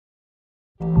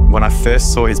When I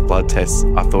first saw his blood tests,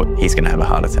 I thought he's going to have a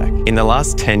heart attack. In the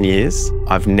last 10 years,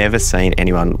 I've never seen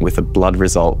anyone with a blood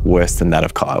result worse than that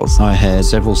of Kyle's. I had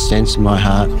several stents in my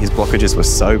heart. His blockages were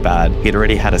so bad, he'd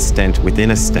already had a stent within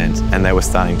a stent and they were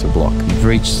starting to block. We've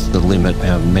reached the limit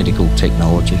of medical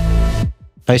technology.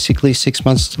 Basically 6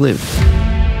 months to live.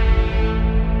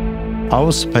 I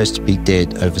was supposed to be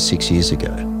dead over 6 years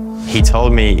ago. He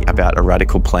told me about a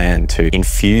radical plan to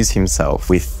infuse himself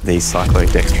with these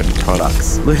cyclodextrin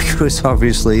products. Luke was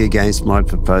obviously against my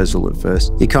proposal at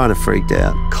first. He kind of freaked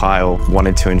out. Kyle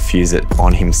wanted to infuse it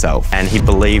on himself, and he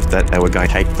believed that they were going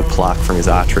to take the plaque from his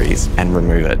arteries and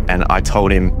remove it. And I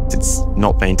told him it's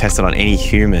not being tested on any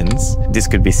humans. This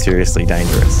could be seriously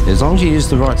dangerous. As long as you use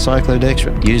the right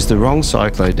cyclodextrin. Use the wrong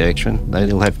cyclodextrin,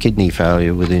 they'll have kidney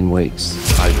failure within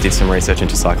weeks. I did some research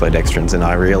into cyclodextrins and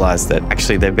I realised that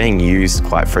actually they're being used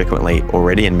quite frequently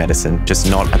already in medicine, just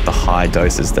not at the high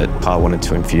doses that Kyle wanted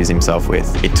to infuse himself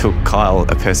with. It took Kyle,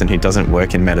 a person who doesn't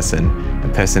work in medicine, a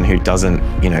person who doesn't,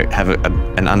 have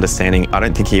an understanding. I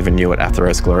don't think he even knew what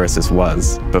atherosclerosis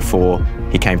was before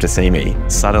he came to see me.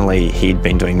 Suddenly he'd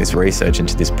been doing this research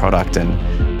into this product and,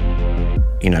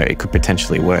 it could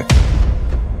potentially work.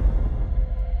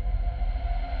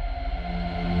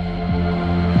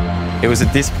 It was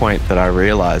at this point that I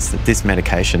realised that this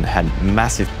medication had a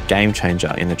massive game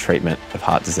changer in the treatment of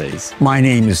heart disease. My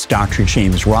name is Dr.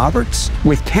 James Roberts.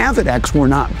 With Cavadex, we're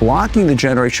not blocking the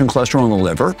generation of cholesterol in the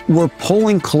liver, we're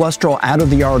pulling cholesterol out of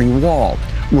the artery wall.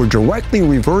 We're directly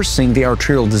reversing the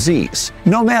arterial disease.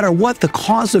 No matter what the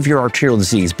cause of your arterial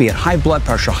disease, be it high blood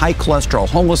pressure, high cholesterol,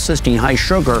 homocysteine, high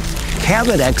sugar,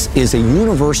 Cavadex is a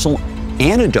universal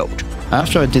antidote.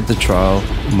 After I did the trial,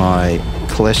 my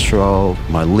cholesterol,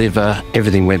 my liver,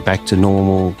 everything went back to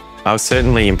normal. I was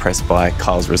certainly impressed by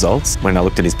Kyle's results. When I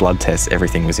looked at his blood tests,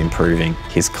 everything was improving.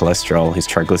 His cholesterol, his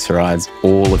triglycerides,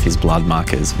 all of his blood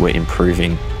markers were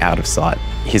improving out of sight.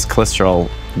 His cholesterol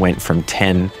went from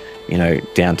 10,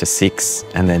 down to 6,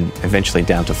 and then eventually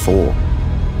down to 4.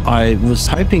 I was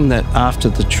hoping that after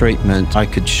the treatment, I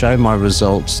could show my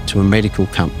results to a medical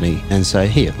company and say,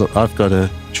 here, look, I've got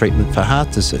a treatment for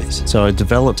heart disease. So I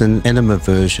developed an enema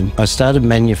version. I started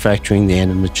manufacturing the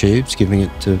enema tubes, giving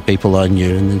it to people I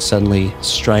knew, and then suddenly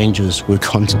strangers were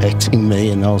contacting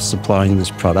me and I was supplying this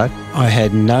product. I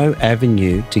had no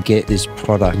avenue to get this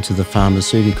product into the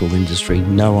pharmaceutical industry.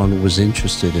 No one was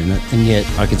interested in it, and yet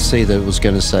I could see that it was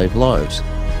going to save lives.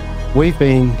 We've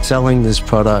been selling this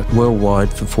product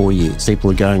worldwide for 4 years. People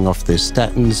are going off their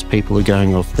statins, people are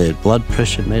going off their blood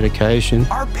pressure medication.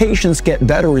 Our patients get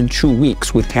better in 2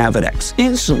 weeks with Cavadex,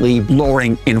 instantly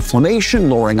lowering inflammation,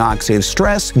 lowering oxidative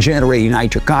stress, generating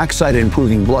nitric oxide, and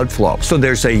improving blood flow. So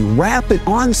there's a rapid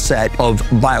onset of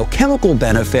biochemical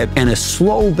benefit and a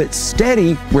slow but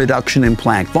steady reduction in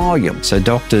plaque volume. So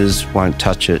doctors won't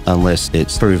touch it unless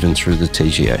it's proven through the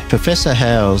TGA. Professor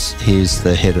Howes, he's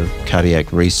the head of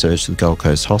cardiac research at the Gold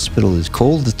Coast Hospital, is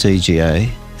called the TGA,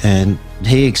 and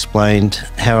he explained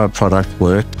how our product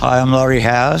worked. Hi, I'm Laurie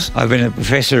Howes. I've been a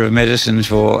professor of medicine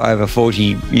for over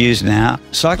 40 years now.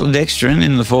 Cyclodextrin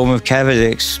in the form of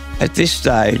Cavadex at this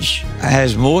stage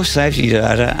has more safety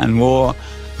data and more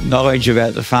knowledge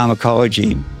about the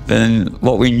pharmacology than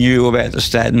what we knew about the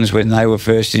statins when they were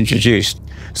first introduced.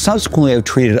 Subsequently, I've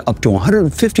treated up to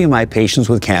 150 of my patients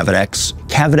with Cavadex.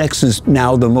 Cavadex is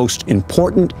now the most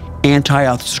important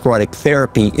anti-atherosclerotic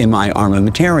therapy in my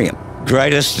armamentarium.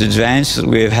 Greatest advance that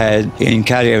we've had in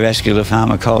cardiovascular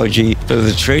pharmacology for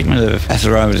the treatment of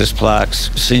atheromatous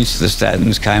plaques since the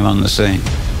statins came on the scene.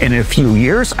 In a few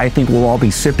years, I think we'll all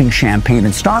be sipping champagne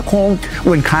in Stockholm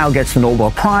when Kyle gets the Nobel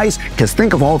Prize, because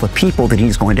think of all the people that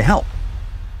he's going to help.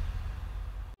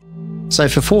 So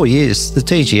for 4 years, the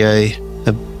TGA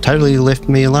have totally left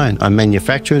me alone. I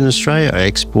manufacture in Australia, I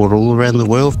export all around the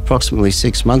world. Approximately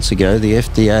 6 months ago, the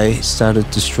FDA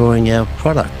started destroying our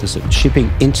product as it was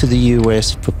shipping into the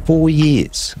US for 4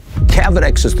 years.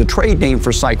 Cavadex is the trade name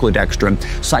for cyclodextrin.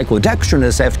 Cyclodextrin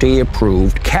is FDA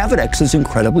approved. Cavadex is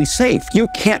incredibly safe. You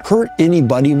can't hurt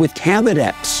anybody with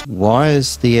Cavadex. Why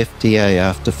is the FDA,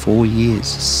 after 4 years,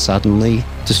 suddenly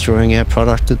destroying our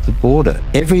product at the border?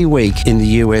 Every week in the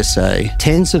USA,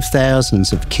 tens of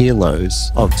thousands of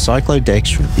kilos of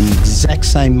cyclodextrin, the exact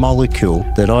same molecule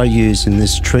that I use in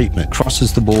this treatment,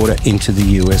 crosses the border into the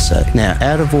USA. Now,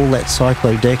 out of all that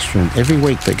cyclodextrin, every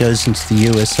week that goes into the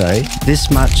USA,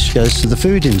 this much goes to the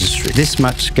food industry, this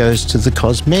much goes to the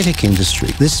cosmetic industry,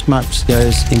 this much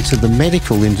goes into the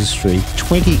medical industry.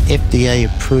 20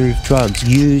 FDA-approved drugs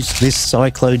use this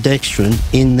cyclodextrin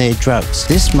in their drugs.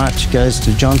 This much goes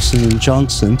to Johnson &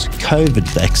 Johnson's COVID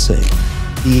vaccine.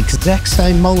 The exact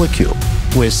same molecule.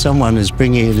 where someone is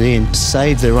bringing it in to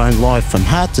save their own life from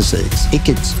heart disease. It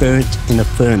gets burnt in a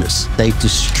furnace. They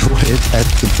destroy it at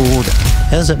the border.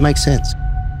 How does that make sense?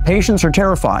 Patients are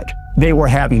terrified. They were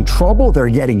having trouble, they're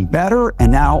getting better,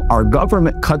 and now our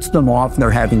government cuts them off and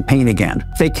they're having pain again.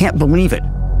 They can't believe it.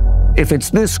 If it's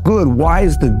this good, why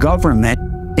is the government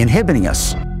inhibiting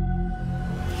us?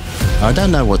 I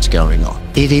don't know what's going on.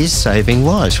 It is saving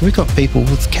lives. We've got people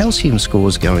with calcium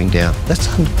scores going down. That's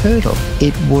unheard of.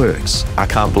 It works. I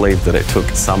can't believe that it took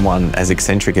someone as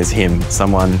eccentric as him,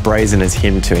 someone brazen as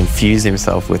him, to infuse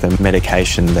himself with a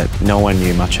medication that no one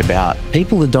knew much about.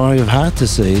 People are dying of heart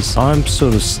disease. I'm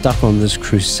sort of stuck on this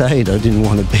crusade I didn't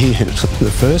want to be in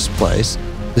the first place.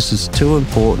 This is too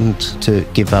important to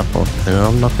give up on, and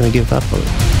I'm not going to give up on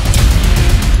it.